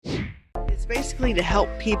basically to help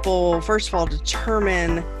people, first of all,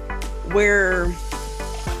 determine where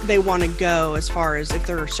they want to go as far as if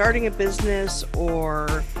they're starting a business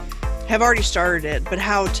or have already started it, but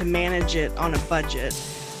how to manage it on a budget,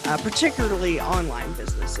 particularly online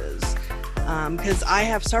businesses. Because I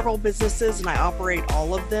have several businesses and I operate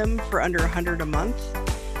all of them for under $100 a month.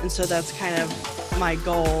 And so that's kind of my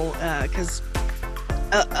goal, because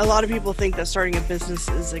a lot of people think that starting a business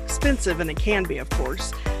is expensive, and it can be, of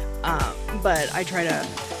course. But I try to,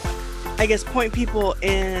 I guess, point people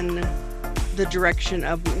in the direction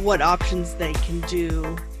of what options they can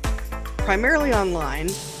do, primarily online,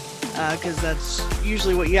 because that's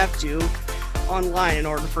usually what you have to do online in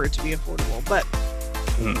order for it to be affordable. But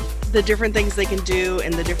the different things they can do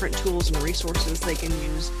and the different tools and resources they can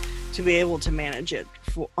use to be able to manage it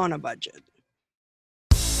on a budget.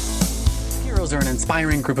 Heroes are an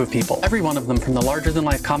inspiring group of people. Every one of them, from the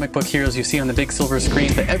larger-than-life comic book heroes you see on the big silver screen,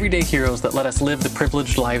 to everyday heroes that let us live the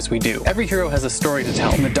privileged lives we do. Every hero has a story to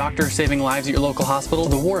tell, from the doctor saving lives at your local hospital,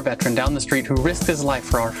 to the war veteran down the street who risked his life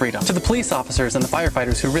for our freedom, to the police officers and the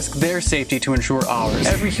firefighters who risk their safety to ensure ours.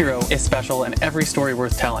 Every hero is special and every story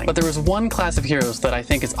worth telling. But there is one class of heroes that I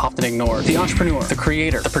think is often ignored: the entrepreneur, the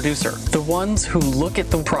creator, the producer. The ones who look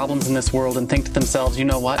at the problems in this world and think to themselves, you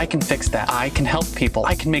know what, I can fix that. I can help people.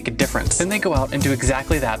 I can make a difference. Then they go out and do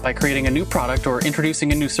exactly that by creating a new product or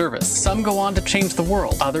introducing a new service. Some go on to change the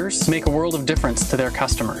world. Others make a world of difference to their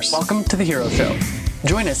customers. Welcome to The Hero Show.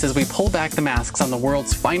 Join us as we pull back the masks on the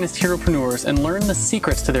world's finest heropreneurs and learn the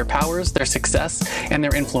secrets to their powers, their success, and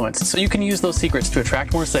their influence, so you can use those secrets to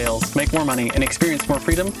attract more sales, make more money, and experience more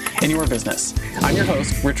freedom in your business. I'm your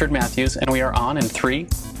host, Richard Matthews, and we are on in 3,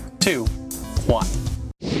 2, 1.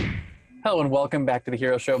 Hello and welcome back to The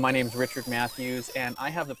Hero Show. My name is Richard Matthews, and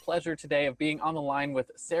I have the pleasure today of being on the line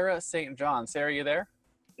with Sarah St. John. Sarah, you there?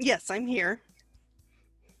 Yes, I'm here.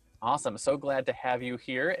 Awesome. So glad to have you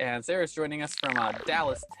here. And Sarah's joining us from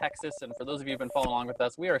Dallas, Texas. And for those of you who've been following along with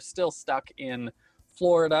us, we are still stuck in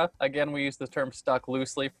Florida. Again, we use the term stuck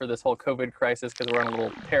loosely for this whole COVID crisis because we're on a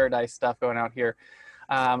little paradise stuff going out here.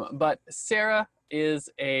 But Sarah is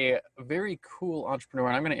a very cool entrepreneur,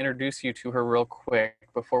 and I'm going to introduce you to her real quick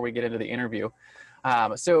before we get into the interview.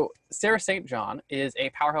 So Sarah St. John is a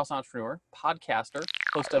powerhouse entrepreneur, podcaster,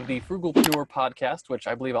 host of the Frugalprenuer podcast, which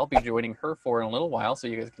I believe I'll be joining her for in a little while, so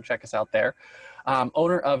you guys can check us out there.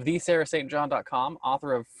 Owner of thesarahstjohn.com,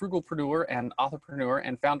 author of Frugalprenuer and Authorpreneur,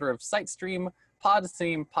 and founder of SiteStream,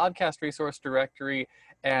 PodStream, Podcast Resource Directory,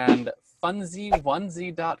 and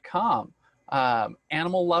FunzyOnesie.com.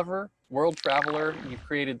 Animal lover, world traveler. You've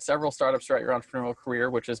created several startups throughout your entrepreneurial career,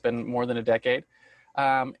 which has been more than a decade.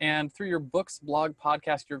 And through your books, blog,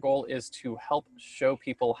 podcast, your goal is to help show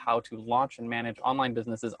people how to launch and manage online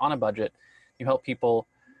businesses on a budget. You help people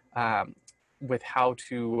with how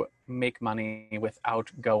to make money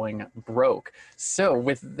without going broke. So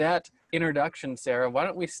with that introduction, Sarah, why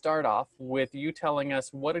don't we start off with you telling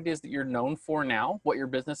us what it is that you're known for now, what your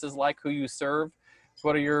business is like, who you serve,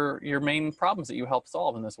 what are your main problems that you help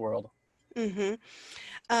solve in this world?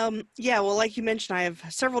 Yeah, well, like you mentioned, I have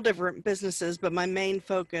several different businesses, but my main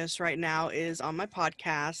focus right now is on my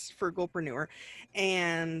podcast, Frugalprenuer,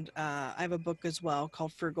 and I have a book as well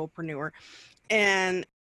called Frugalprenuer. And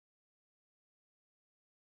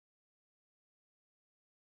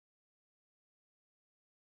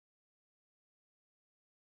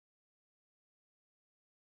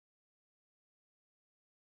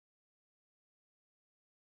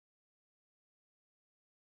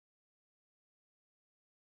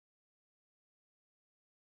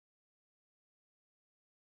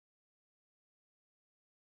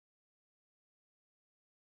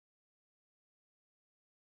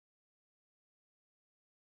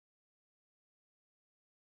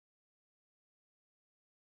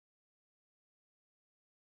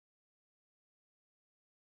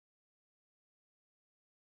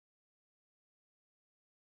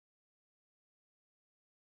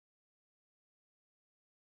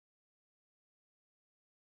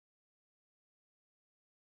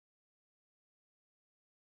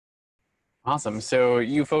Awesome. So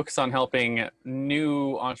you focus on helping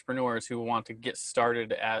new entrepreneurs who want to get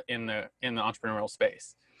started in the entrepreneurial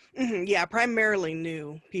space. yeah, primarily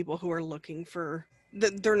new people who are looking for,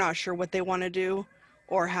 they're not sure what they want to do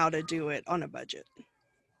or how to do it on a budget.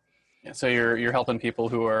 Yeah, so you're helping people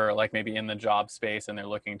who are like maybe in the job space and they're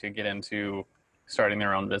looking to get into starting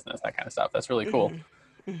their own business, that kind of stuff. That's really cool.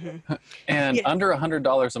 And Yeah. under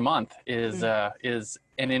 $100 a month is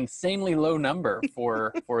an insanely low number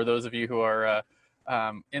for those of you who are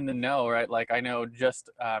in the know, right? Like I know just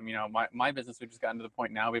my business, we've just gotten to the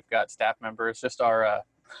point now we've got staff members, just our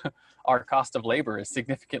our cost of labor is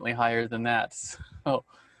significantly higher than that. So,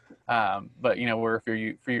 but we're a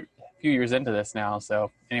few years into this now.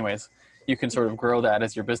 So anyways, you can sort of grow that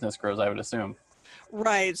as your business grows, I would assume.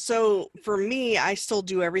 Right. So for me, I still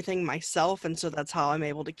do everything myself, and so that's how I'm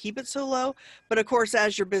able to keep it so low. But of course,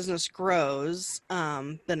 as your business grows,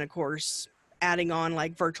 then of course, adding on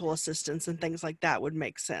like virtual assistants and things like that would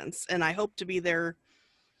make sense. And I hope to be there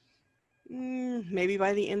maybe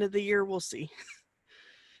by the end of the year. We'll see.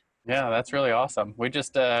 Yeah, that's really awesome. We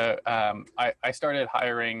just, I started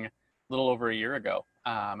hiring a little over a year ago,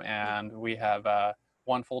 and we have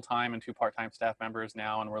one full-time and two part-time staff members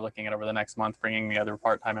now, and we're looking at over the next month bringing the other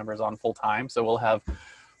part-time members on full-time. So we'll have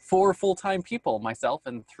 4 full-time people, myself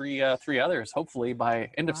and three others, hopefully by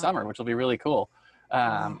end of summer, which will be really cool.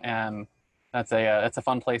 And that's a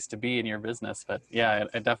fun place to be in your business. But yeah,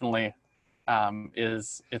 it definitely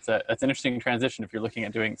it's an interesting transition if you're looking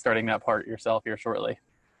at starting that part yourself here shortly.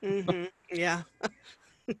 Mm-hmm. Yeah.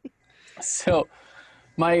 So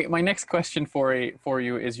my next question for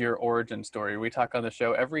you is your origin story. We talk on the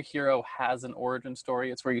show, every hero has an origin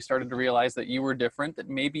story. It's where you started to realize that you were different, that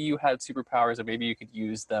maybe you had superpowers and maybe you could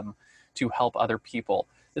use them to help other people.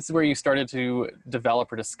 This is where you started to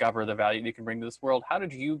develop or discover the value you can bring to this world. How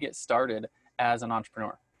did you get started as an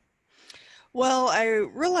entrepreneur? Well, I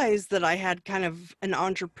realized that I had kind of an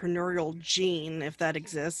entrepreneurial gene, if that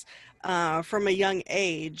exists, from a young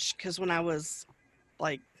age. Because when I was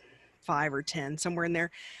like 5 or 10, somewhere in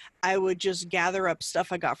there, I would just gather up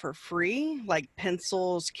stuff I got for free, like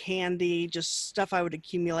pencils, candy, just stuff I would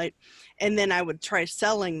accumulate. And then I would try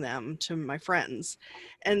selling them to my friends.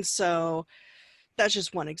 And so that's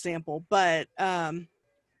just one example. But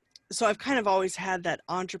so I've kind of always had that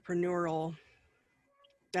entrepreneurial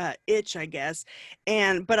itch, I guess.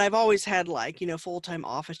 But I've always had like, full-time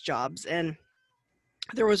office jobs. And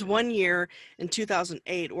there was one year in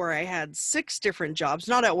 2008 where I had 6 different jobs,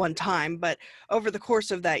 not at one time, but over the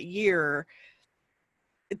course of that year,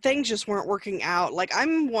 things just weren't working out. Like,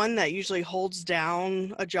 I'm one that usually holds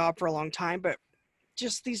down a job for a long time, but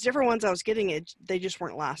just these different ones I was getting, they just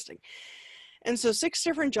weren't lasting. And so 6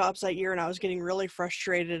 different jobs that year, and I was getting really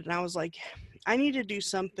frustrated. And I was like, I need to do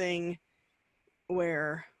something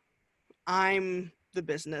where I'm the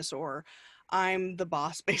business, or I'm the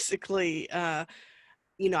boss, basically.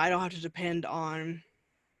 I don't have to depend on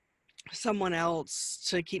someone else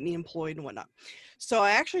to keep me employed and whatnot. So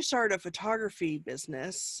I actually started a photography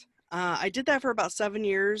business. I did that for about 7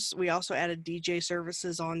 years. We also added DJ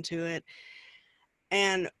services onto it.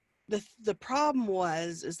 And the problem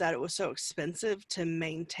is that it was so expensive to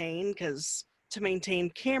maintain, because to maintain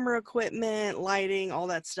camera equipment, lighting, all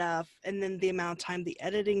that stuff, and then the amount of time the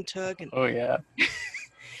editing took. And Oh yeah.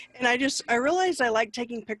 and I realized I like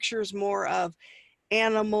taking pictures more of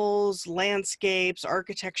animals, landscapes,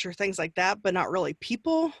 architecture, things like that, but not really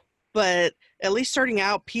people. But at least starting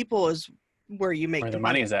out, people is where you make Where the the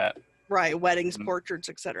money. money's at. Right, weddings, portraits,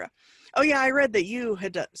 etc. Oh yeah, I read that you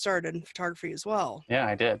had started in photography as well. Yeah,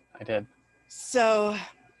 I did. So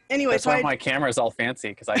anyway, That's why my camera is all fancy,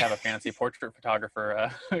 because I have a fancy portrait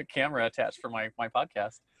photographer camera attached for my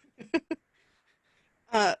podcast.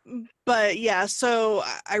 But yeah, so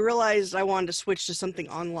I realized I wanted to switch to something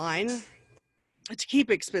online to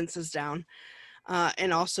keep expenses down,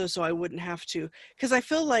 and also so I wouldn't have to, because I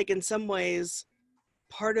feel like in some ways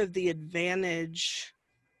part of the advantage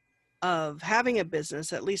of having a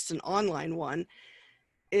business, at least an online one,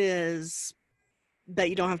 is that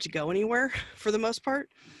you don't have to go anywhere for the most part.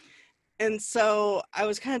 And so I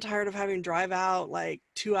was kind of tired of having to drive out like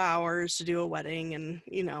 2 hours to do a wedding and,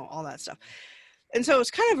 all that stuff. And so it was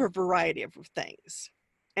kind of a variety of things.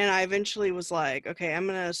 And I eventually was like, okay, I'm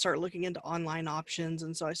going to start looking into online options.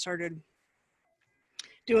 And so I started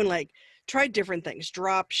doing tried different things,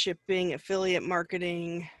 drop shipping, affiliate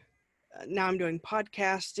marketing. Now I'm doing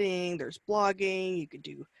podcasting, there's blogging, you could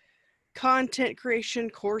do content creation,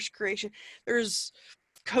 course creation. There's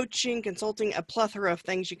coaching, consulting, a plethora of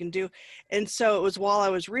things you can do. And so it was while I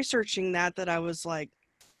was researching that I was like,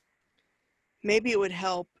 maybe it would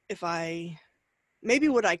help maybe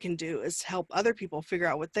what I can do is help other people figure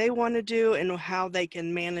out what they want to do and how they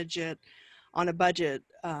can manage it on a budget,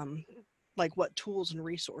 like what tools and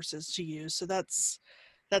resources to use. So that's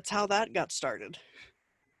how that got started.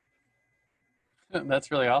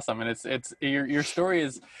 That's really awesome, and it's your story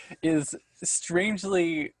is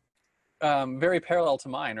strangely very parallel to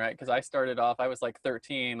mine, right? Because I started off, I was like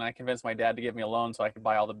 13. I convinced my dad to give me a loan so I could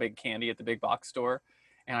buy all the big candy at the big box store,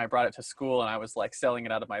 and I brought it to school, and I was like selling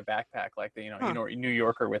it out of my backpack, like the New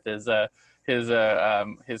Yorker with his coat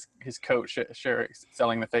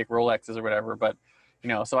selling the fake Rolexes or whatever. But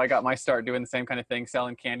So I got my start doing the same kind of thing,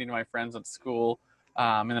 selling candy to my friends at school.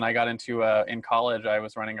 And then I got into, in college, I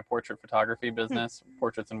was running a portrait photography business,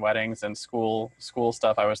 portraits and weddings and school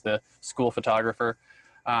stuff. I was the school photographer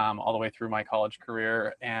all the way through my college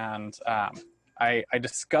career. And I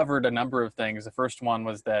discovered a number of things. The first one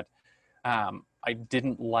was that I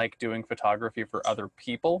didn't like doing photography for other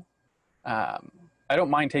people. I don't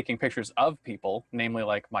mind taking pictures of people, namely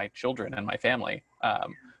like my children and my family.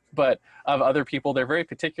 But of other people, they're very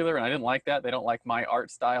particular, and I didn't like that. They don't like my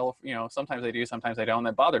art style. Sometimes they do, sometimes they don't.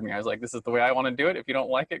 That bothered me. I was like, this is the way I want to do it. If you don't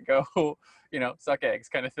like it, go, suck eggs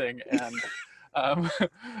kind of thing. And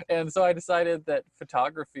and so I decided that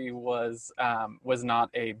photography was not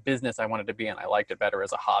a business I wanted to be in. I liked it better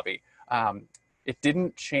as a hobby. It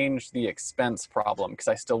didn't change the expense problem because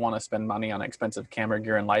I still want to spend money on expensive camera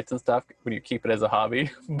gear and lights and stuff when you keep it as a hobby.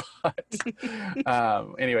 But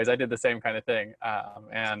anyways, I did the same kind of thing.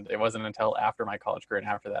 And it wasn't until after my college career and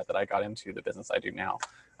after that I got into the business I do now.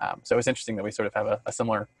 So it's interesting that we sort of have a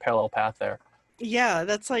similar parallel path there. Yeah,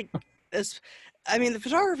 that's like this. I mean, the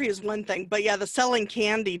photography is one thing, but yeah, the selling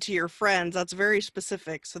candy to your friends, that's very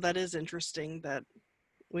specific. So that is interesting that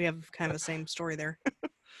we have kind of the same story there.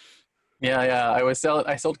 Yeah. I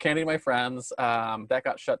sold candy to my friends. That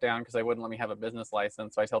got shut down because they wouldn't let me have a business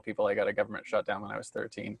license. So I tell people I got a government shutdown when I was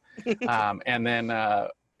 13. And then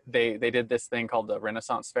they did this thing called the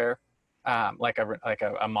Renaissance Fair, like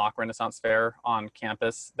a mock Renaissance Fair on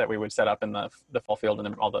campus that we would set up in the fall field, and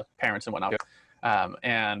then all the parents and whatnot.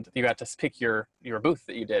 And you got to pick your booth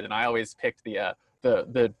that you did. And I always picked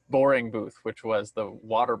the boring booth, which was the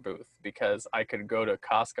water booth, because I could go to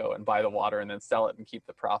Costco and buy the water and then sell it and keep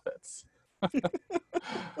the profits.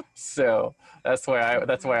 So that's why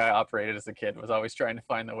I operated as a kid, was always trying to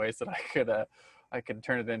find the ways that I could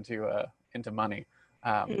turn it into money.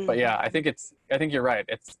 But yeah, I think you're right.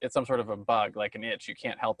 It's some sort of a bug, like an itch. You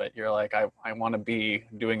can't help it. You're like, I want to be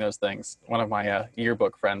doing those things. One of my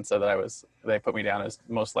yearbook friends said that they put me down as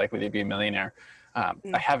most likely to be a millionaire. I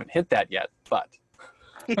haven't hit that yet, but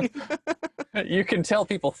you can tell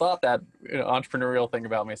people thought that entrepreneurial thing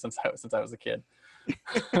about me since I was a kid.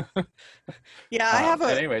 Yeah,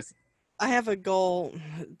 I have a goal.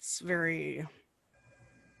 It's very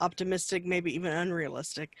optimistic, maybe even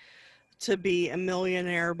unrealistic, to be a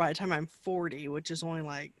millionaire by the time I'm 40, which is only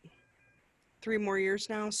like 3 more years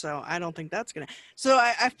now. So I don't think that's gonna. So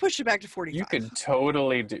I've pushed it back to 45. You could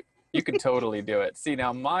totally do it. See,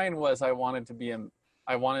 now mine was I wanted to be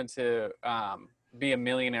a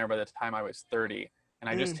millionaire by the time I was 30, and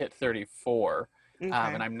I just hit 34. Okay.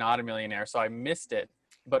 And I'm not a millionaire, so I missed it.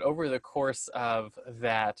 But over the course of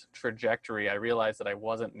that trajectory, I realized that I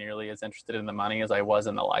wasn't nearly as interested in the money as I was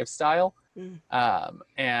in the lifestyle.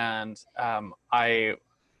 And I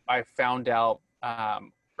found out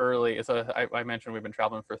early, so I mentioned we've been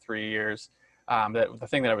traveling for 3 years, that the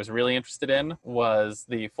thing that I was really interested in was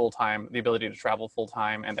the ability to travel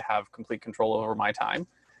full-time and to have complete control over my time.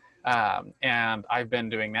 And I've been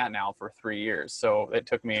doing that now for 3 years. So it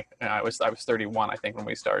took me, I was 31, I think, when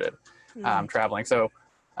we started traveling. So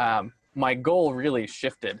my goal really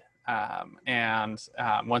shifted. And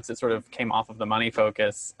once it sort of came off of the money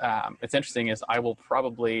focus, it's interesting is I will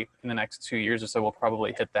probably, in the next 2 years or so, we'll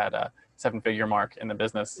probably hit that 7-figure mark in the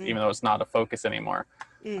business, even though it's not a focus anymore.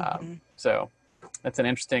 So that's an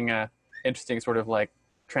interesting sort of like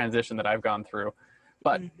transition that I've gone through.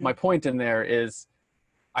 But my point in there is,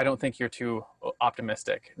 I don't think you're too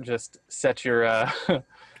optimistic. Just set your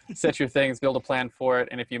things, build a plan for it,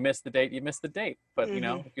 and if you miss the date, you miss the date. But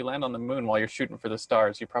if you land on the moon while you're shooting for the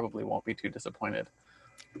stars, you probably won't be too disappointed.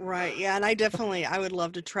 Right. Yeah, and I would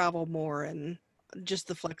love to travel more, and just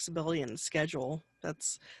the flexibility in the schedule.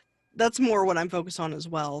 That's more what I'm focused on as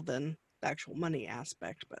well than the actual money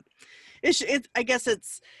aspect. But I guess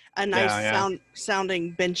it's a nice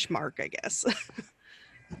sounding benchmark, I guess.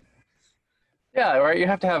 Yeah, right. You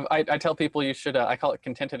have to have. I tell people you should. I call it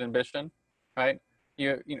contented ambition, right?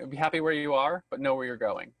 You be happy where you are, but know where you're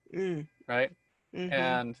going, right?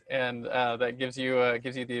 And that gives you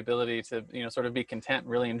the ability to sort of be content,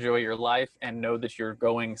 really enjoy your life, and know that you're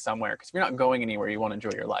going somewhere. Because if you're not going anywhere, you won't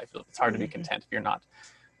enjoy your life. It's hard to be content if you're not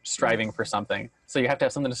striving for something. So you have to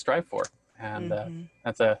have something to strive for, and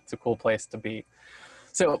it's a cool place to be.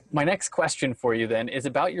 So my next question for you then is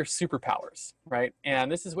about your superpowers, right?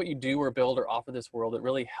 And this is what you do or build or offer this world. It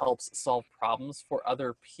really helps solve problems for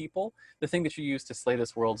other people, the thing that you use to slay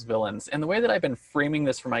this world's villains. And the way that I've been framing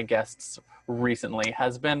this for my guests recently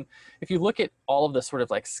has been, if you look at all of the sort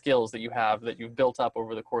of like skills that you have that you've built up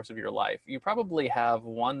over the course of your life, you probably have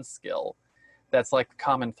one skill that's like the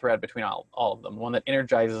common thread between all of them, one that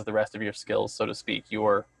energizes the rest of your skills, so to speak,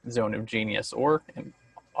 your zone of genius, or in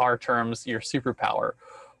our terms, your superpower.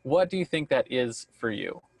 What do you think that is for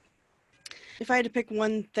you? If I had to pick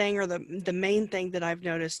one thing, or the main thing that I've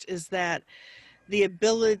noticed, is that the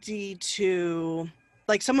ability to,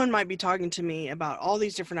 like, someone might be talking to me about all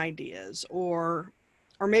these different ideas, or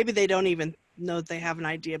maybe they don't even know that they have an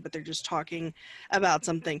idea, but they're just talking about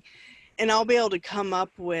something, and I'll be able to come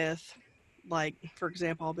up with, like, for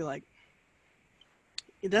example, I'll be like,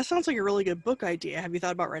 that sounds like a really good book idea. Have you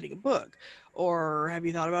thought about writing a book? Or have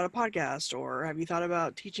you thought about a podcast? Or have you thought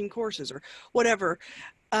about teaching courses or whatever?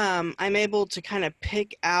 I'm able to kind of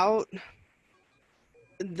pick out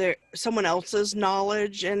someone else's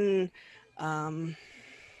knowledge and um,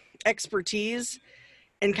 expertise,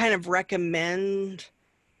 and kind of recommend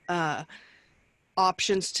uh,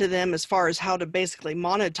 options to them as far as how to basically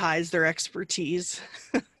monetize their expertise.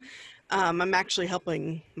 I'm actually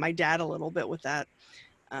helping my dad a little bit with that.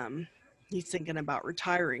 Um, he's thinking about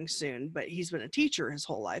retiring soon, but he's been a teacher his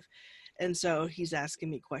whole life. And so he's asking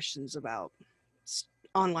me questions about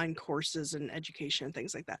online courses and education and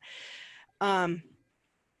things like that. Um,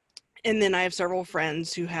 and then I have several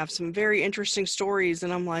friends who have some very interesting stories,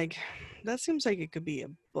 and I'm like, that seems like it could be a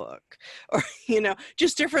book, or,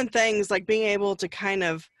 just different things, like being able to kind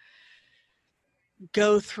of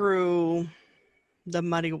go through the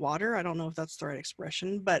muddy water. I don't know if that's the right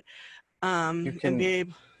expression, but You and be can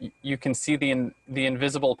able, you can see the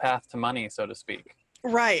invisible path to money, so to speak.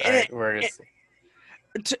 right. And Right, where it's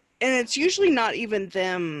and it's usually not even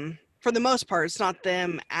them, for the most part. It's not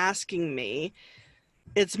them asking me.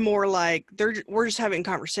 It's more like we're just having a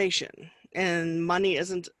conversation, and money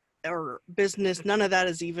isn't, or business, none of that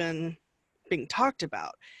is even being talked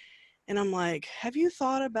about. And I'm like, have you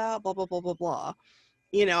thought about blah blah blah blah blah?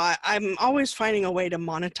 I'm always finding a way to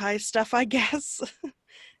monetize stuff, I guess.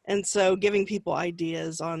 And so giving people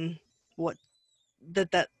ideas on what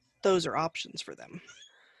that those are options for them.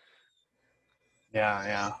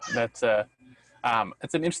 yeah. That's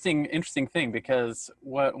it's an interesting thing, because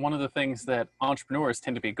one of the things that entrepreneurs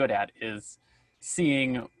tend to be good at is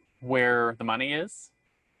seeing where the money is,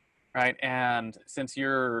 right? And since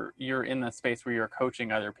you're in the space where you're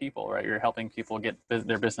coaching other people, right? You're helping people get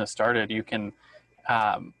their business started. You can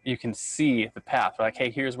see the path. Like, hey,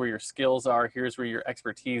 here's where your skills are. Here's where your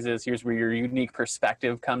expertise is. Here's where your unique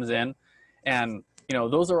perspective comes in, and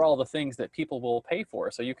those are all the things that people will pay for.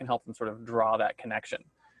 So you can help them sort of draw that connection,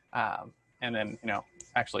 and then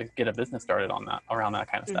actually get a business started on that, around that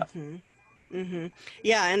kind of stuff. Mm-hmm. Mm-hmm.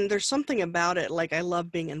 Yeah, and there's something about it, like, I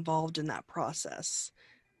love being involved in that process,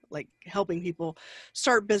 like helping people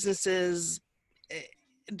start businesses, eh,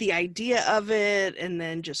 the idea of it, and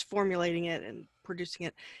then just formulating it and producing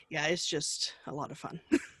it. Yeah, it's just a lot of fun.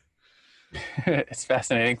 It's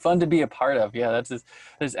fascinating, fun to be a part of. Yeah,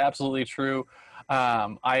 that's absolutely true.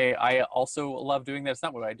 I also love doing that. It's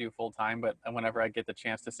not what I do full time, but whenever I get the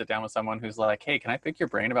chance to sit down with someone who's like, "Hey, can I pick your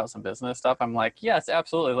brain about some business stuff?" I'm like, "Yes,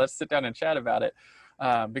 absolutely. Let's sit down and chat about it."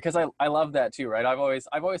 Because I love that too, right? I've always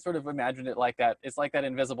sort of imagined it like that. It's like that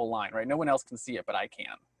invisible line, right? No one else can see it, but I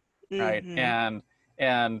can, right? Mm-hmm.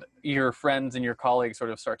 And your friends and your colleagues sort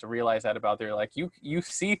of start to realize that about, they're like, you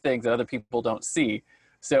see things that other people don't see.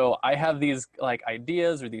 So I have these like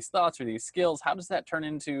ideas or these thoughts or these skills. How does that turn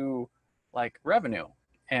into like revenue?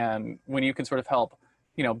 And when you can sort of help,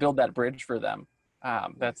 build that bridge for them,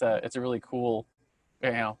 it's a really cool,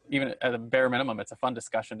 even at a bare minimum, it's a fun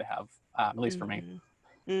discussion to have, at least for me.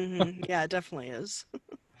 Mm-hmm. Mm-hmm. Yeah, it definitely is.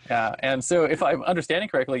 Yeah. And so if I'm understanding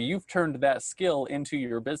correctly, you've turned that skill into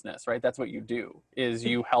your business, right? That's what you do, is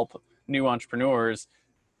you help new entrepreneurs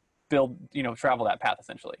build, travel that path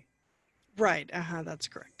essentially. Right. That's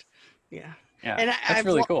correct. Yeah. Yeah. And That's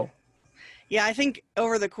really cool. yeah, I think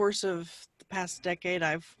over the course of the past decade,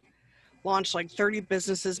 I've launched like 30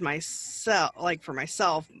 businesses myself, like for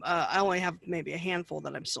myself. I only have maybe a handful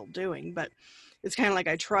that I'm still doing, but it's kind of like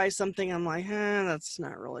I try something, I'm like, that's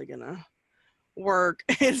not really gonna work.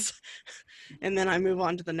 And then I move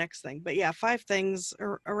on to the next thing. But yeah, 5 things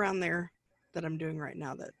around there that I'm doing right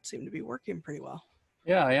now that seem to be working pretty well.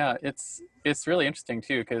 Yeah. It's really interesting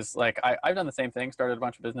too, because like I've done the same thing, started a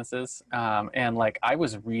bunch of businesses, and like I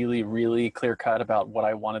was really, really clear cut about what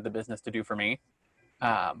I wanted the business to do for me.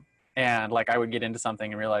 And like I would get into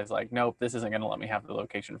something and realize like, nope, this isn't going to let me have the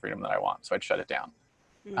location freedom that I want, so I'd shut it down.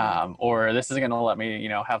 Mm. Or this isn't going to let me,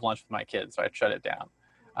 have lunch with my kids, so I'd shut it down.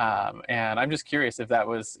 And I'm just curious if that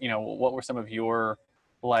was, what were some of your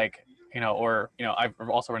like, or I've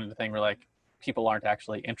also run into the thing where like people aren't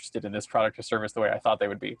actually interested in this product or service the way I thought they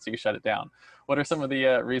would be, so you shut it down. What are some of the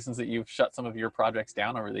reasons that you've shut some of your projects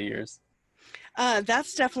down over the years?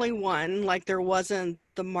 That's definitely one. Like there wasn't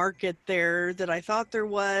the market there that I thought there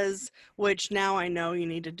was, which now I know you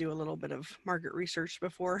need to do a little bit of market research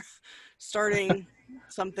before starting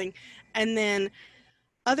something. And then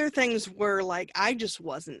other things were like I just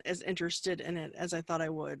wasn't as interested in it as I thought I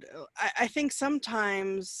would. I think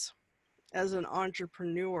sometimes as an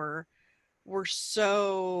entrepreneur, we're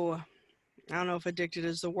so, I don't know if addicted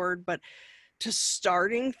is the word, but to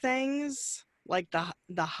starting things, like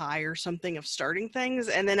the high or something of starting things,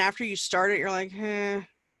 and then after you start it you're like,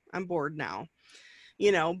 I'm bored now,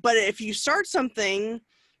 but if you start something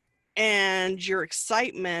and your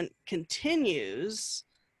excitement continues,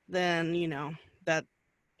 then that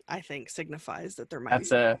I think signifies that there might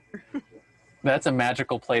be That's a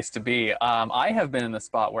magical place to be. I have been in the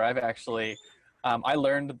spot where I've actually, I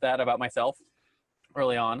learned that about myself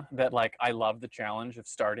early on, that like I love the challenge of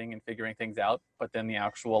starting and figuring things out, but then the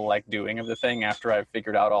actual like doing of the thing after I've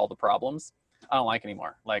figured out all the problems, I don't like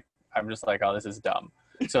anymore. Like I'm just like, oh, this is dumb.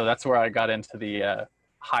 So that's where I got into the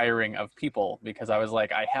hiring of people, because I was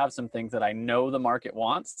like, I have some things that I know the market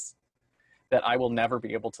wants that I will never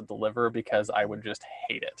be able to deliver because I would just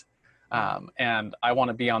hate it. And I want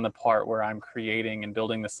to be on the part where I'm creating and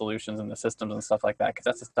building the solutions and the systems and stuff like that, because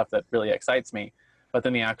that's the stuff that really excites me. But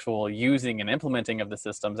then the actual using and implementing of the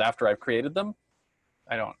systems after I've created them,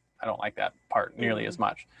 I don't like that part nearly as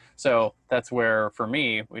much. So that's where, for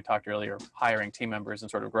me, we talked earlier, hiring team members and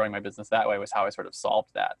sort of growing my business that way was how I sort of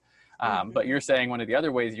solved that. But you're saying one of the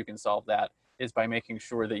other ways you can solve that is by making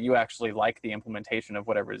sure that you actually like the implementation of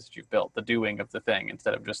whatever it is that you've built, the doing of the thing,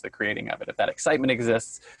 instead of just the creating of it. If that excitement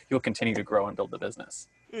exists, you'll continue to grow and build the business.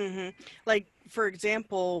 Like, for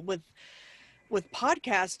example, with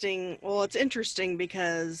podcasting, well, it's interesting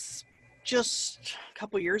because just a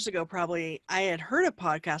couple years ago, probably, I had heard of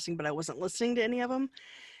podcasting, but I wasn't listening to any of them.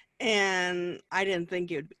 And I didn't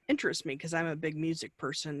think it would interest me because I'm a big music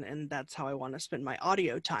person and that's how I want to spend my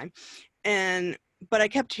audio time. But I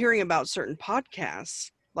kept hearing about certain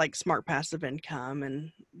podcasts like Smart Passive Income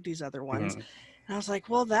and these other ones. And I was like,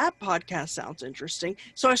 well, that podcast sounds interesting.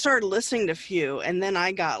 So I started listening to a few, and then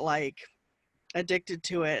I got like addicted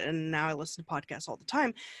to it, and now I listen to podcasts all the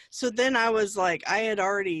time. So then I was like, I had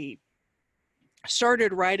already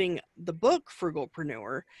started writing the book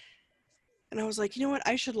Frugalprenuer, and I was like, you know what,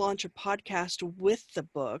 I should launch a podcast with the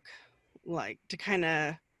book, like to kind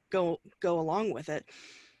of go along with it.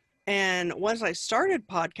 And once I started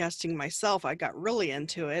podcasting myself, I got really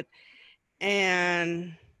into it,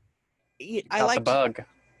 and I Got the liked, bug.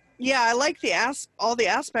 yeah, I like all the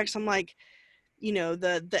aspects. I'm like,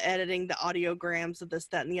 the editing, the audiograms of this,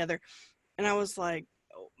 that, and the other. And I was like,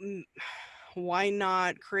 why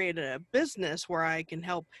not create a business where I can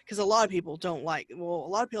help? Because a lot of people don't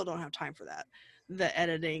have time for that, the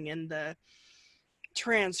editing and the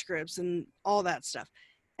transcripts and all that stuff.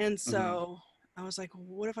 And so I was like, well,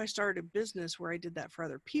 what if I started a business where I did that for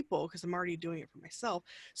other people? Because I'm already doing it for myself.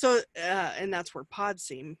 So, and that's where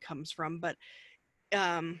Podseam comes from. But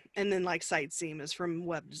and then like SiteSeam is from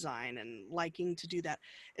web design and liking to do that.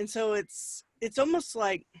 And so it's almost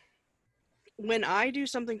like when I do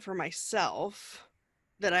something for myself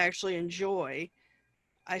that I actually enjoy,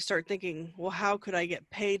 I start thinking, well, how could I get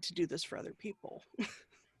paid to do this for other people?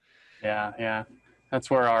 Yeah. That's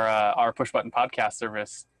where our push button podcast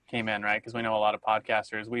service came in, right? Because we know a lot of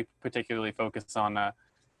podcasters. We particularly focus on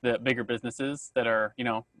the bigger businesses that are,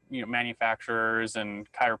 manufacturers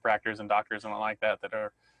and chiropractors and doctors and all like that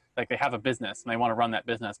are like, they have a business and they want to run that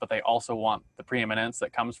business, but they also want the preeminence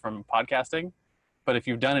that comes from podcasting. But if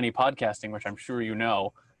you've done any podcasting, which I'm sure you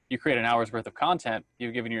create an hour's worth of content,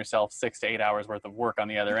 you've given yourself 6 to 8 hours worth of work on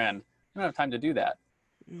the other end. You don't have time to do that,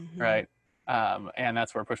 right? And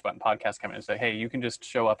that's where push button podcasts come in and say, hey, you can just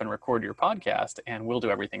show up and record your podcast and we'll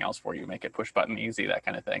do everything else for you, make it push button easy, that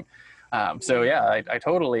kind of thing. So yeah, I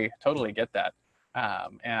totally get that.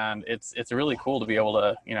 And it's really cool to be able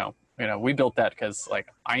to, we built that because like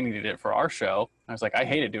I needed it for our show. I was like, I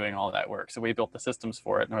hated doing all that work. So we built the systems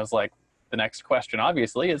for it. And I was like, the next question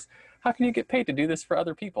obviously is, how can you get paid to do this for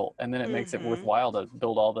other people? And then it makes it worthwhile to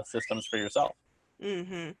build all the systems for yourself.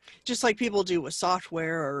 Just like people do with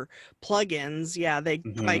software or plugins. Yeah, they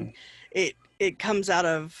like it comes out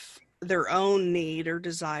of their own need or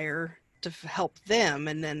desire to help them,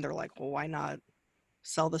 and then they're like, well, why not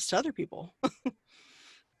sell this to other people?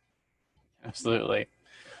 Absolutely.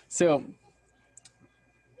 So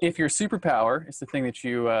if your superpower is the thing that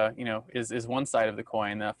you is one side of the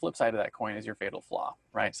coin, the flip side of that coin is your fatal flaw,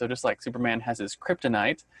 right? So just like Superman has his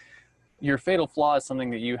kryptonite, your fatal flaw is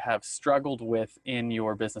something that you have struggled with in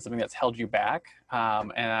your business, something that's held you back,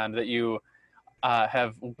 and that you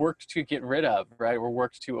have worked to get rid of, right, or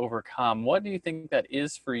worked to overcome. What do you think that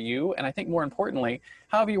is for you? And I think more importantly,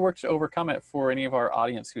 how have you worked to overcome it for any of our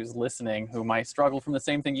audience who's listening who might struggle from the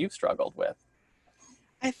same thing you've struggled with?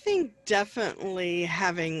 I think definitely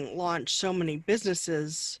having launched so many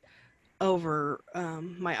businesses over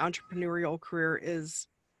my entrepreneurial career is,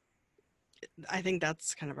 I think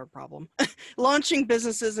that's kind of a problem. Launching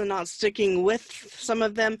businesses and not sticking with some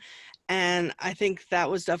of them. And I think that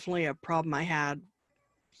was definitely a problem I had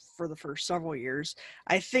for the first several years.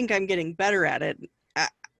 I think I'm getting better at it.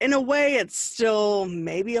 In a way, it's still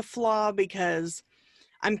maybe a flaw because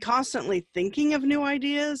I'm constantly thinking of new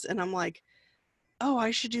ideas and I'm like, oh,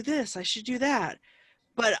 I should do this, I should do that.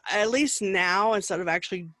 But at least now, instead of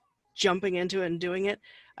actually jumping into it and doing it,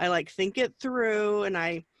 I like think it through and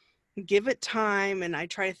I give it time and I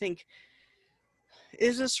try to think,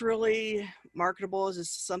 is this really marketable? Is this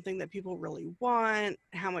something that people really want?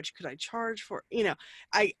 How much could I charge for?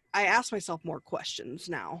 I ask myself more questions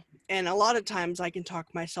now. And a lot of times I can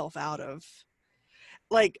talk myself out of,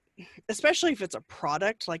 like, especially if it's a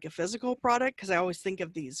product, like a physical product, because I always think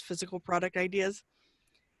of these physical product ideas.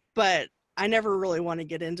 But I never really want to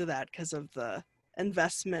get into that because of the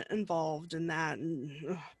investment involved in that.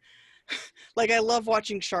 And like, I love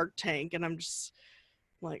watching Shark Tank, and I'm just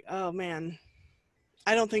like, oh man,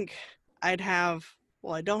 I don't think I'd have,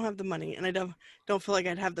 well, I don't have the money, and I don't feel like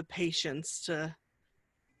I'd have the patience to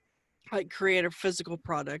like create a physical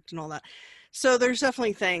product and all that. So there's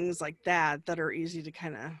definitely things like that that are easy to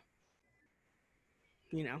kind of,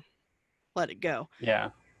 you know, let it go. Yeah.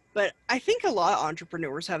 But I think a lot of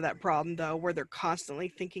entrepreneurs have that problem though, where they're constantly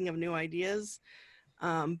thinking of new ideas.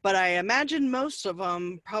 But I imagine most of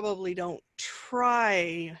them probably don't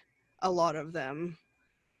try a lot of them.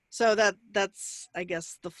 So that's I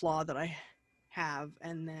guess the flaw that I have.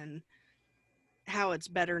 And then how it's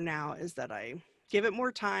better now is that I give it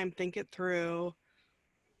more time, think it through.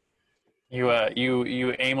 You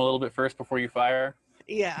aim a little bit first before you fire.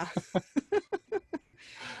 Yeah.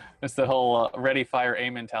 It's the whole ready, fire,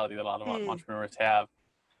 aim mentality that a lot of Mm. entrepreneurs have,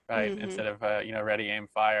 right? Mm-hmm. Instead of ready, aim,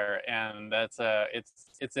 fire, and that's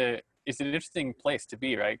it's an interesting place to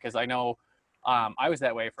be, right? Because I know I was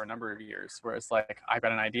that way for a number of years, where it's like I've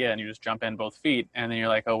got an idea and you just jump in both feet, and then you're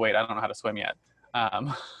like, oh wait, I don't know how to swim yet,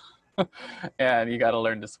 and you got to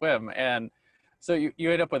learn to swim, and so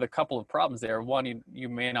you end up with a couple of problems there. One, you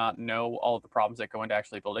may not know all of the problems that go into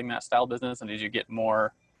actually building that style business, and as you get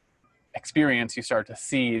more experience, you start to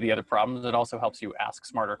see the other problems. It also helps you ask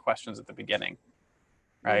smarter questions at the beginning,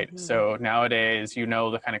 right? Mm-hmm. So nowadays, the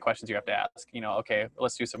kind of questions you have to ask. Okay,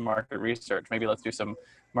 let's do some market research. Maybe let's do some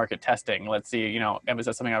market testing. Let's see, is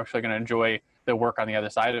that something I'm actually going to enjoy the work on the other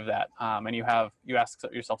side of that? And you ask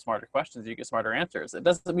yourself smarter questions, you get smarter answers. It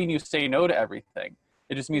doesn't mean you say no to everything.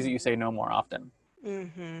 It just means that you say no more often.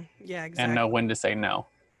 Mm-hmm. Yeah, exactly. And know when to say no.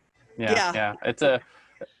 Yeah. It's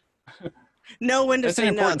know when to it's say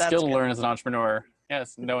an important no. skill to That's learn as an entrepreneur.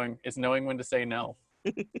 Yes, knowing when to say no.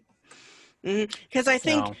 Because I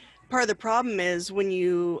think part of the problem is when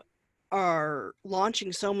you are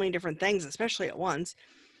launching so many different things, especially at once,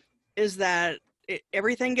 is that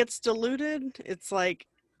everything gets diluted. It's like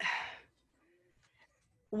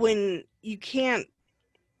when you can't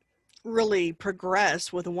really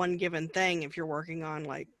progress with one given thing if you're working on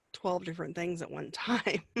like 12 different things at one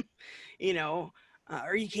time,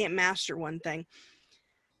 or you can't master one thing.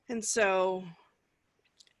 And so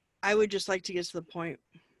I would just like to get to the point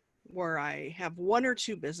where I have one or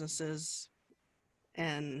two businesses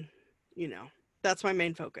and, that's my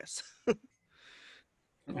main focus.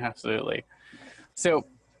 Absolutely. So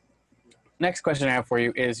next question I have for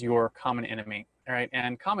you is your common enemy, right?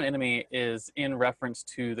 And common enemy is in reference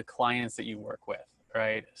to the clients that you work with,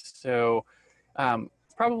 right? So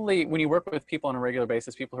probably when you work with people on a regular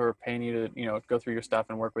basis, people who are paying you to, go through your stuff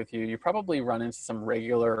and work with you, you probably run into some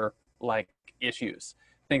regular issues,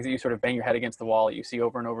 things that you sort of bang your head against the wall that you see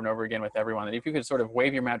over and over and over again with everyone. That if you could sort of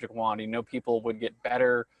wave your magic wand, people would get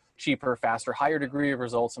better, cheaper, faster, higher degree of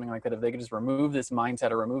results, something like that, if they could just remove this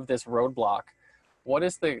mindset or remove this roadblock. What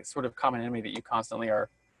is the sort of common enemy that you constantly are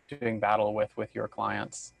doing battle with your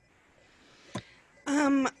clients?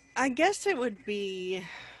 I guess it would be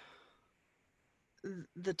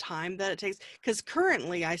the time that it takes, because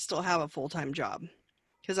currently I still have a full-time job,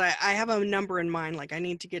 because I have a number in mind, like I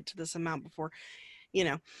need to get to this amount before,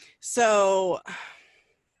 so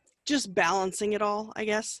just balancing it all, I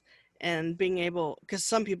guess, and being able, because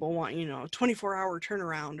some people want 24-hour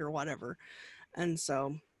turnaround or whatever, and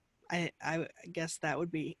so I guess that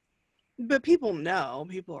would be, but people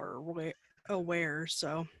are aware,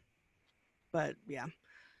 so, but yeah,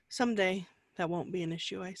 someday that won't be an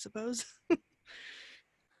issue, I suppose.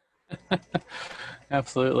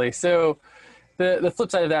 Absolutely. So the flip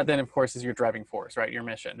side of that then, of course, is your driving force, right? Your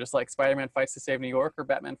mission. Just like Spider-Man fights to save New York, or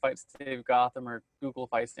Batman fights to save Gotham, or Google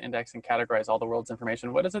fights to index and categorize all the world's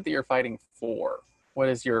information. What is it that you're fighting for? What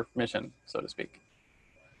is your mission, so to speak?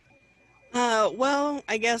 Well,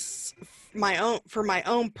 I guess for my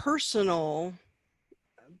own personal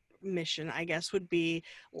mission, I guess, would be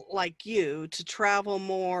like you, to travel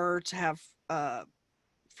more, to have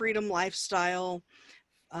freedom, lifestyle,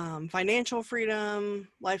 financial freedom,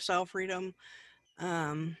 lifestyle freedom,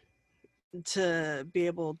 um, to be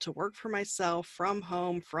able to work for myself from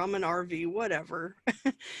home, from an RV, whatever.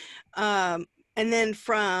 um, and then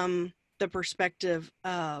from the perspective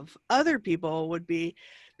of other people would be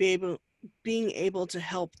able being able to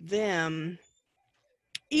help them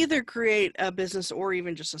either create a business or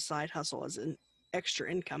even just a side hustle as an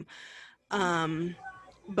extra income, um,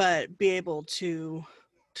 but be able to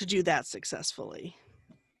do that successfully.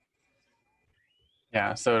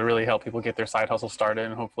 Yeah, so to really help people get their side hustle started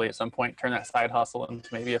and hopefully at some point turn that side hustle into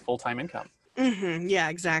maybe a full-time income. Yeah,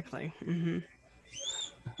 exactly.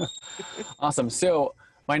 Awesome. So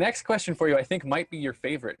my next question for you, I think, might be your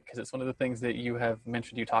favorite because it's one of the things that you have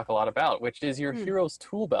mentioned you talk a lot about, which is your hero's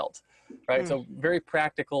tool belt, right? So very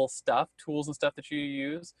practical stuff, tools and stuff that you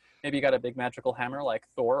use. Maybe you got a big magical hammer like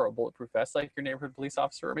Thor, or a bulletproof vest like your neighborhood police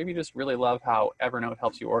officer, or maybe you just really love how Evernote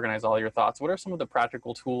helps you organize all your thoughts. What are some of the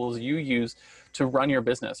practical tools you use to run your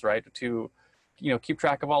business, right? To keep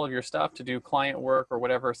track of all of your stuff, to do client work or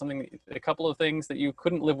whatever, a couple of things that you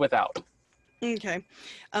couldn't live without. Okay.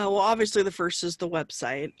 Well, obviously the first is the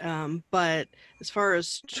website. But as far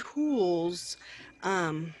as tools,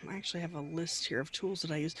 I actually have a list here of tools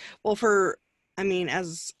that I use. Well,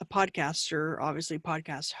 as a podcaster, obviously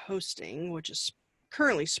podcast hosting, which is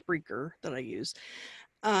currently Spreaker that I use.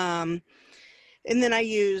 And then I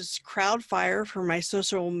use Crowdfire for my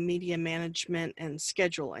social media management and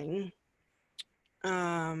scheduling.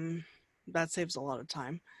 That saves a lot of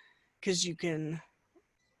time because you can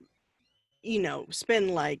spend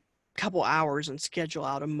like a couple hours and schedule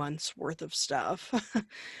out a month's worth of stuff.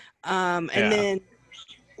 And Yeah. then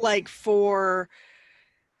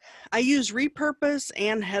I use Repurpose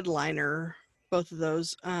and Headliner, both of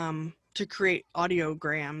those, to create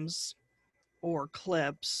audiograms or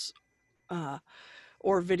clips,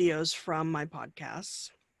 or videos from my podcasts.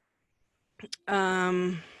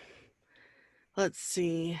 Let's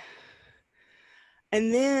see.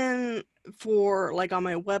 And then for on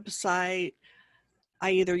my website,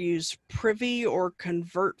 I either use Privy or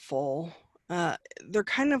Convertful. They're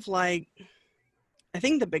kind of like, I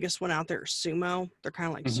think the biggest one out there is Sumo. They're kind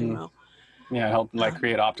of like Sumo. Yeah, help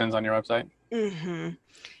create opt-ins on your website.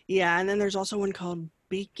 Yeah, and then there's also one called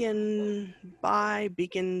Beacon by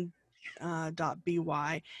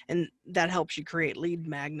 .by, and that helps you create lead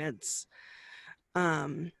magnets.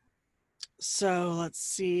 So let's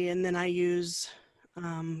see, and then I use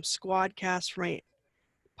Squadcast for my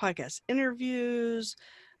podcast interviews.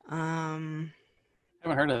 I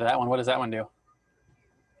haven't heard of that one. What does that one do?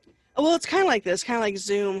 Well, it's kind of like this, kind of like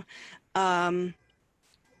Zoom,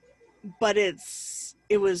 but it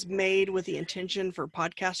was made with the intention for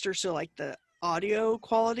podcasters, so like the audio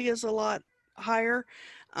quality is a lot higher.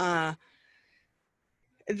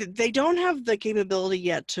 They don't have the capability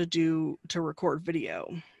yet to record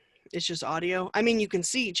video. It's just audio. I mean, you can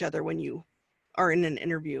see each other when you are in an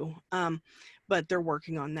interview, but they're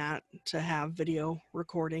working on that to have video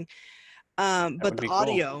recording. But the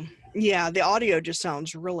audio, cool. Yeah, the audio just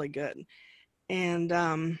sounds really good.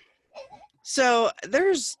 And so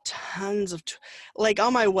there's tons of,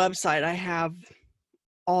 on my website, I have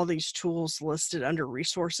all these tools listed under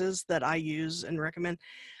resources that I use and recommend.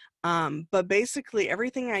 But basically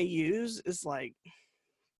everything I use is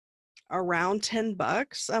around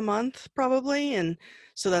 $10 a month probably. And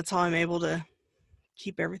so that's how I'm able to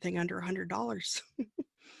keep everything under $100.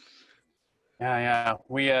 Yeah.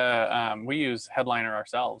 We use Headliner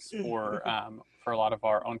ourselves for a lot of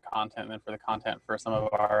our own content, and then for the content for some of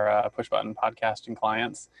our push button podcasting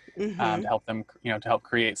clients, to help them, to help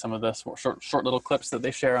create some of the short little clips that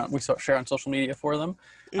they share on social media for them.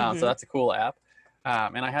 So that's a cool app.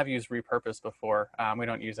 And I have used Repurpose before. We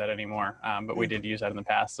don't use that anymore, but we did use that in the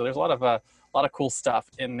past. So there's a lot of cool stuff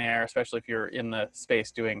in there, especially if you're in the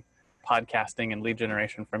space doing podcasting and lead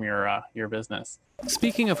generation from your business.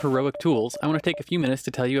 Speaking of heroic tools, I want to take a few minutes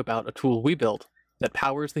to tell you about a tool we built that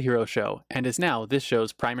powers the Hero Show and is now this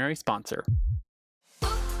show's primary sponsor.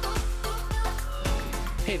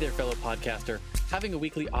 Hey there, fellow podcaster. Having a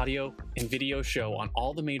weekly audio and video show on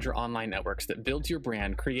all the major online networks that builds your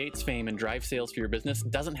brand, creates fame, and drives sales for your business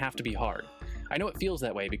doesn't have to be hard. I know it feels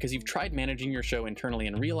that way because you've tried managing your show internally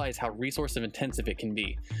and realize how resource intensive it can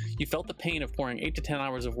be. You felt the pain of pouring 8 to 10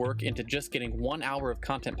 hours of work into just getting 1 hour of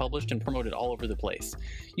content published and promoted all over the place.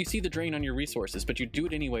 You see the drain on your resources, but you do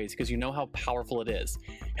it anyways because you know how powerful it is.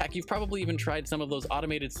 Heck, you've probably even tried some of those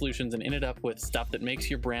automated solutions and ended up with stuff that makes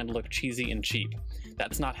your brand look cheesy and cheap.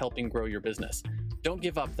 That's not helping grow your business. Don't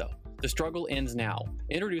give up though. The struggle ends now.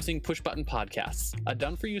 Introducing Push Button Podcasts, a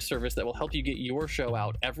done-for-you service that will help you get your show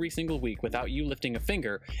out every single week without you lifting a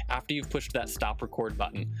finger after you've pushed that stop record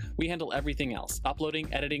button. We handle everything else: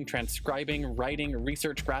 uploading, editing, transcribing, writing,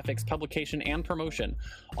 research, graphics, publication, and promotion,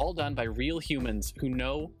 all done by real humans who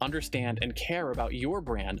know, understand, and care about your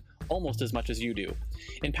brand almost as much as you do.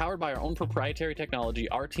 Empowered by our own proprietary technology,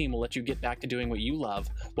 our team will let you get back to doing what you love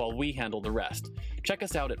while we handle the rest. Check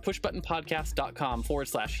us out at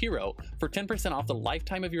pushbuttonpodcast.com/hero for 10% off the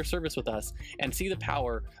lifetime of your service with us, and see the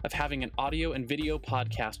power of having an audio and video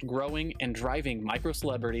podcast growing and driving micro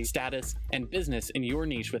celebrity status and business in your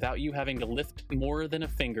niche without you having to lift more than a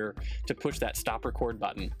finger to push that stop record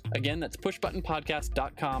button. Again, that's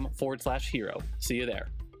pushbuttonpodcast.com/hero. See you there.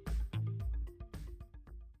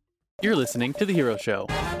 You're listening to The Hero Show,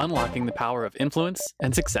 unlocking the power of influence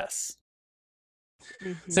and success.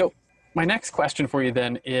 Mm-hmm. So my next question for you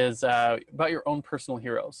then is about your own personal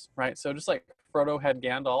heroes, right? So just like Frodo had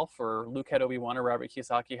Gandalf, or Luke had Obi-Wan, or Robert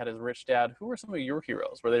Kiyosaki had his rich dad, who were some of your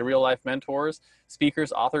heroes? Were they real-life mentors,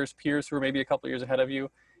 speakers, authors, peers who were maybe a couple years ahead of you?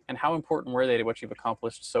 And how important were they to what you've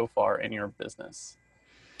accomplished so far in your business?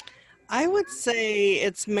 I would say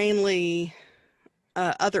it's mainly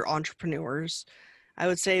other entrepreneurs. I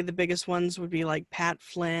would say the biggest ones would be like Pat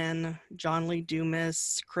Flynn, John Lee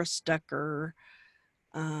Dumas, Chris Ducker,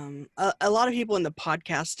 a lot of people in the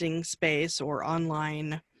podcasting space or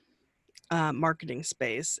online marketing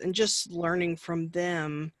space, and just learning from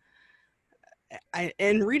them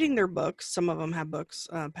and reading their books. Some of them have books,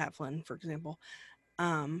 Pat Flynn, for example,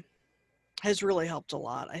 has really helped a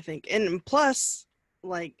lot, I think. And plus,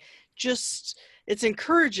 like, just it's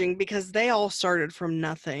encouraging because they all started from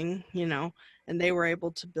nothing, and they were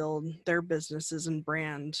able to build their businesses and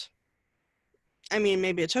brand. I mean,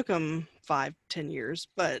 maybe it took them 5-10 years,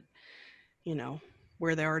 but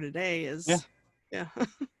where they are today is yeah.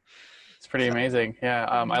 It's pretty amazing. Yeah.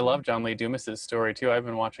 I Mhm. love John Lee Dumas's story too. I've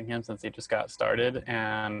been watching him since he just got started,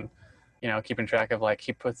 and keeping track of, like,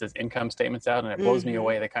 he puts his income statements out, and it blows me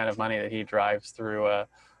away the kind of money that he drives through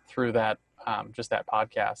that just that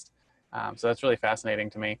podcast. So that's really fascinating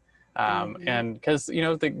to me. And because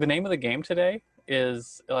the name of the game today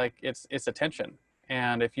is, like, it's attention,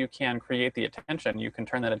 and if you can create the attention, you can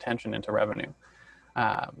turn that attention into revenue.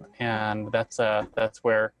 And that's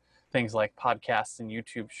where things like podcasts and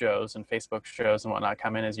YouTube shows and Facebook shows and whatnot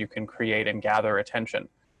come in, as you can create and gather attention.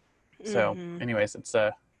 So anyways,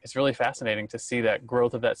 it's really fascinating to see that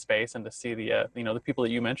growth of that space, and to see the people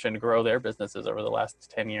that you mentioned grow their businesses over the last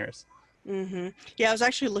 10 years. Yeah, I was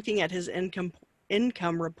actually looking at his income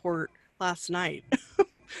report last night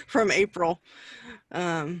from April.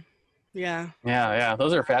 Yeah.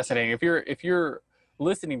 Those are fascinating. If you're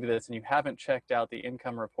listening to this and you haven't checked out the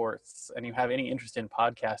income reports, and you have any interest in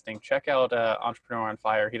podcasting, check out Entrepreneur on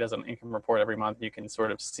Fire. He does an income report every month. You can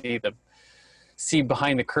sort of see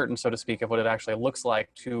behind the curtain, so to speak, of what it actually looks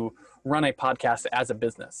like to run a podcast as a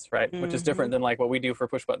business, right? Which is different than like what we do for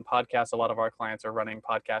Push Button Podcasts. A lot of our clients are running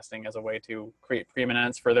podcasting as a way to create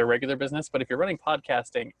preeminence for their regular business. But if you're running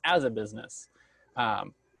podcasting as a business,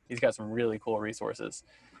 he's got some really cool resources.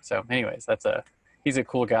 So anyways, he's a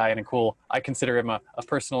cool guy, and I consider him a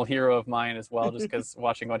personal hero of mine as well, just because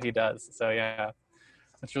watching what he does. So yeah,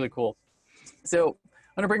 that's really cool. So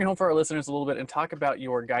I'm going to bring it home for our listeners a little bit and talk about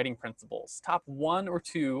your guiding principles. Top 1 or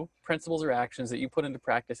 2 principles or actions that you put into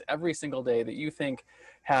practice every single day that you think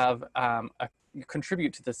have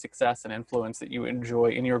contribute to the success and influence that you enjoy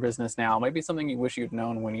in your business now. Maybe something you wish you'd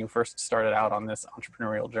known when you first started out on this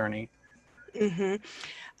entrepreneurial journey.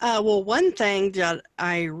 Well, one thing that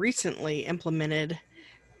I recently implemented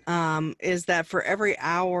is that for every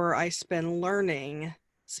hour I spend learning,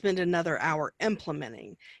 spend another hour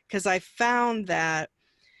implementing. Because I found that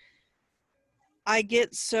I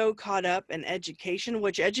get so caught up in education,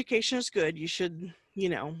 which education is good. You should,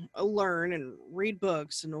 learn and read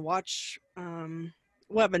books and watch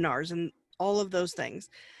webinars and all of those things,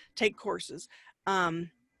 take courses.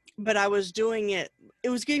 But I was doing it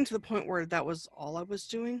was getting to the point where that was all I was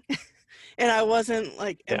doing. And I wasn't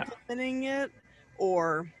like implementing it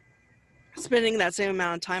or spending that same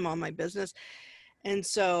amount of time on my business. And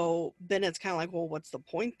so then it's kind of like, well, what's the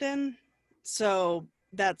point then? So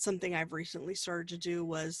that's something I've recently started to do,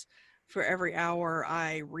 was for every hour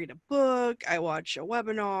I read a book, I watch a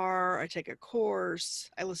webinar, I take a course,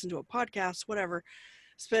 I listen to a podcast, whatever,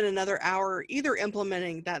 spend another hour either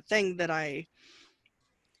implementing that thing that I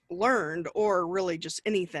learned or really just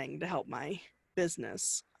anything to help my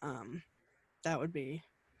business. That would be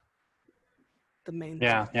the main thing.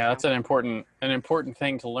 Yeah, that's an important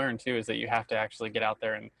thing to learn too, is that you have to actually get out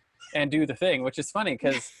there and do the thing, which is funny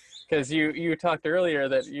because you talked earlier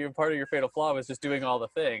that part of your fatal flaw was just doing all the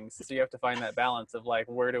things. So you have to find that balance of like,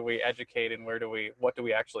 where do we educate and what do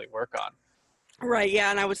we actually work on? Right.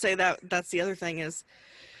 Yeah. And I would say that that's the other thing is,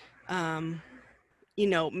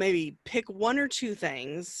 maybe pick one or two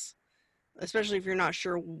things, especially if you're not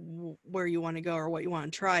sure where you want to go or what you want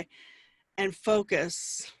to try, and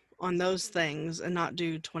focus on those things and not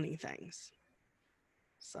do 20 things.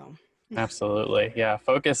 So. Absolutely. Yeah.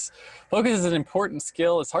 Focus is an important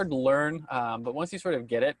skill. It's hard to learn. But once you sort of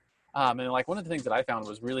get it, and like one of the things that I found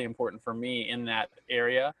was really important for me in that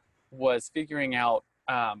area was figuring out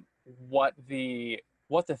what the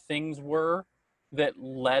things were that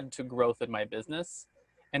led to growth in my business,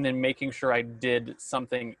 and then making sure I did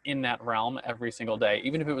something in that realm every single day,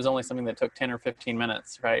 even if it was only something that took 10 or 15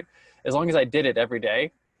 minutes, right? As long as I did it every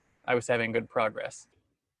day, I was having good progress.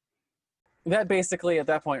 That basically at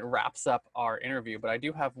that point wraps up our interview, but I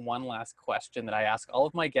do have one last question that I ask all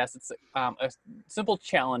of my guests. It's a simple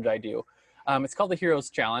challenge I do. It's called the Heroes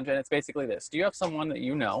Challenge, and it's basically this. Do you have someone that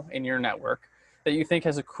you know in your network that you think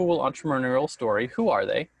has a cool entrepreneurial story? Who are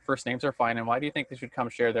they? First names are fine, and why do you think they should come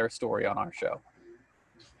share their story on our show?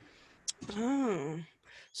 Oh,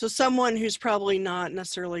 so someone who's probably not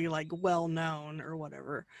necessarily like well known or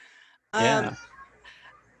whatever. Yeah.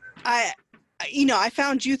 I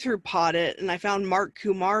found you through Poddit, and I found Mark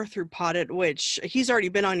Kumar through Poddit, which he's already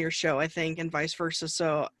been on your show, I think, and vice versa.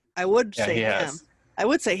 So I would say he him. has. I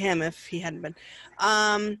would say him if he hadn't been.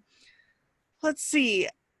 Let's see.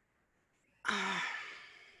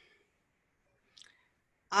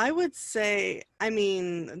 I would say,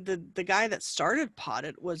 the guy that started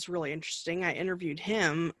Poddit was really interesting. I interviewed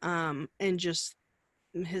him, and just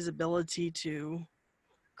his ability to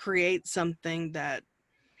create something that,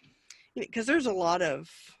 because there's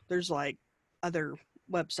like other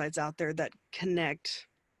websites out there that connect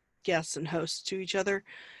guests and hosts to each other,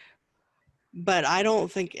 but I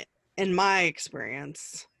don't think, in my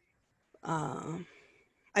experience,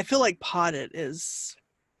 I feel like Poddit is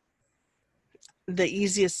the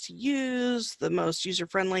easiest to use, the most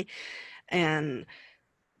user-friendly, and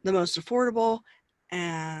the most affordable,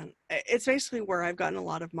 and it's basically where I've gotten a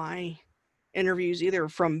lot of my interviews, either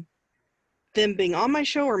from them being on my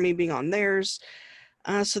show or me being on theirs.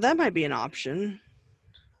 So that might be an option.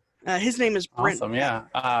 His name is Brent. Awesome.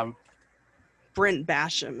 Yeah. Brent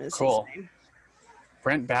Basham is Cool. his name.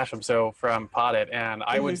 Brent Basham, so from Poddit, and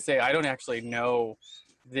I would say I don't actually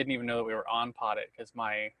didn't even know that we were on Poddit because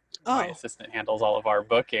my assistant handles all of our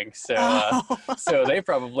bookings, so so they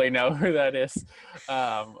probably know who that is.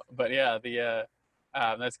 But yeah,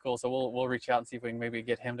 that's cool. So we'll reach out and see if we can maybe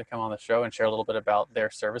get him to come on the show and share a little bit about their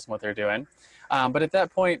service and what they're doing. But at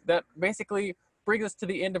that point, that basically brings us to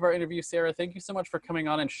the end of our interview. Sarah, thank you so much for coming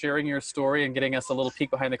on and sharing your story and getting us a little peek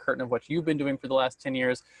behind the curtain of what you've been doing for the last 10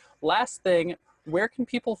 years. Last thing, where can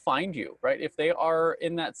people find you, right? If they are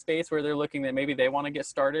in that space where they're looking that maybe they want to get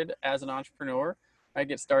started as an entrepreneur, right?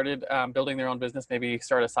 Get started building their own business, maybe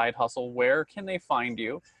start a side hustle, where can they find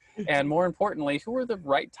you? And more importantly, who are the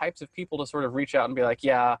right types of people to sort of reach out and be like,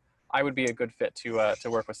 yeah, I would be a good fit to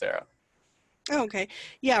work with Sarah? Okay.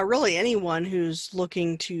 Yeah, really anyone who's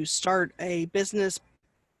looking to start a business,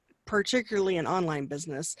 particularly an online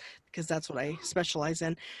business, because that's what I specialize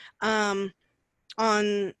in, on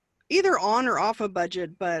either on or off a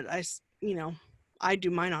budget, but I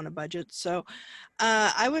do mine on a budget. So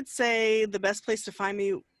I would say the best place to find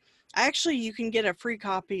me, you can get a free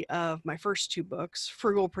copy of my first two books,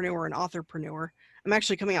 Frugalprenuer and Authorpreneur. I'm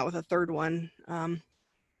actually coming out with a third one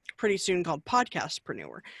pretty soon called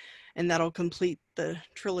Podcastpreneur, and that'll complete the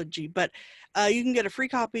trilogy. But you can get a free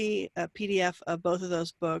copy, a PDF of both of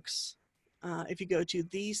those books if you go to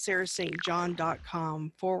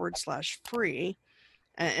thesarahstjohn.com/free.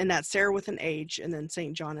 And that's Sarah with an H, and then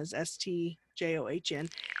St. John is STJOHN.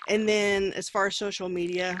 And then as far as social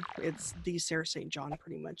media, it's the Sarah St. John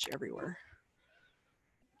pretty much everywhere.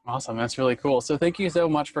 Awesome. That's really cool. So thank you so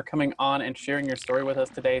much for coming on and sharing your story with us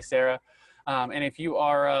today, Sarah. And if you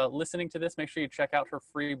are listening to this, make sure you check out her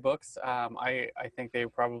free books. I think they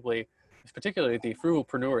probably, particularly the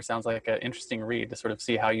Frugalprenuer, sounds like an interesting read to sort of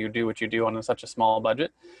see how you do what you do on such a small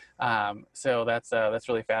budget. So that's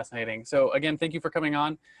really fascinating. So again, thank you for coming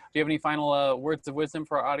on. Do you have any final words of wisdom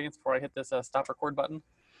for our audience before I hit this stop record button?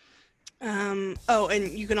 Oh,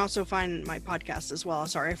 and you can also find my podcast as well.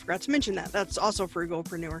 Sorry, I forgot to mention that. That's also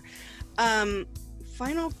Frugalprenuer. Um,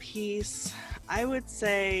 Final piece, I would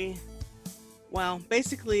say, well,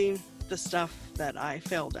 basically the stuff that I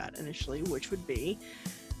failed at initially, which would be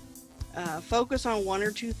focus on one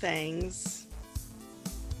or two things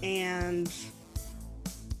and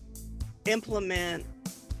implement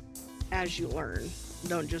as you learn.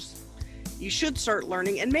 Don't just, you should start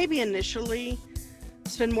learning and maybe initially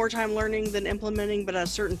spend more time learning than implementing, but at a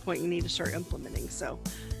certain point you need to start implementing. So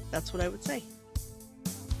that's what I would say.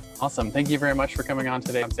 Awesome. Thank you very much for coming on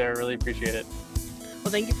today, Sarah. I really appreciate it.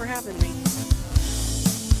 Well, thank you for having me.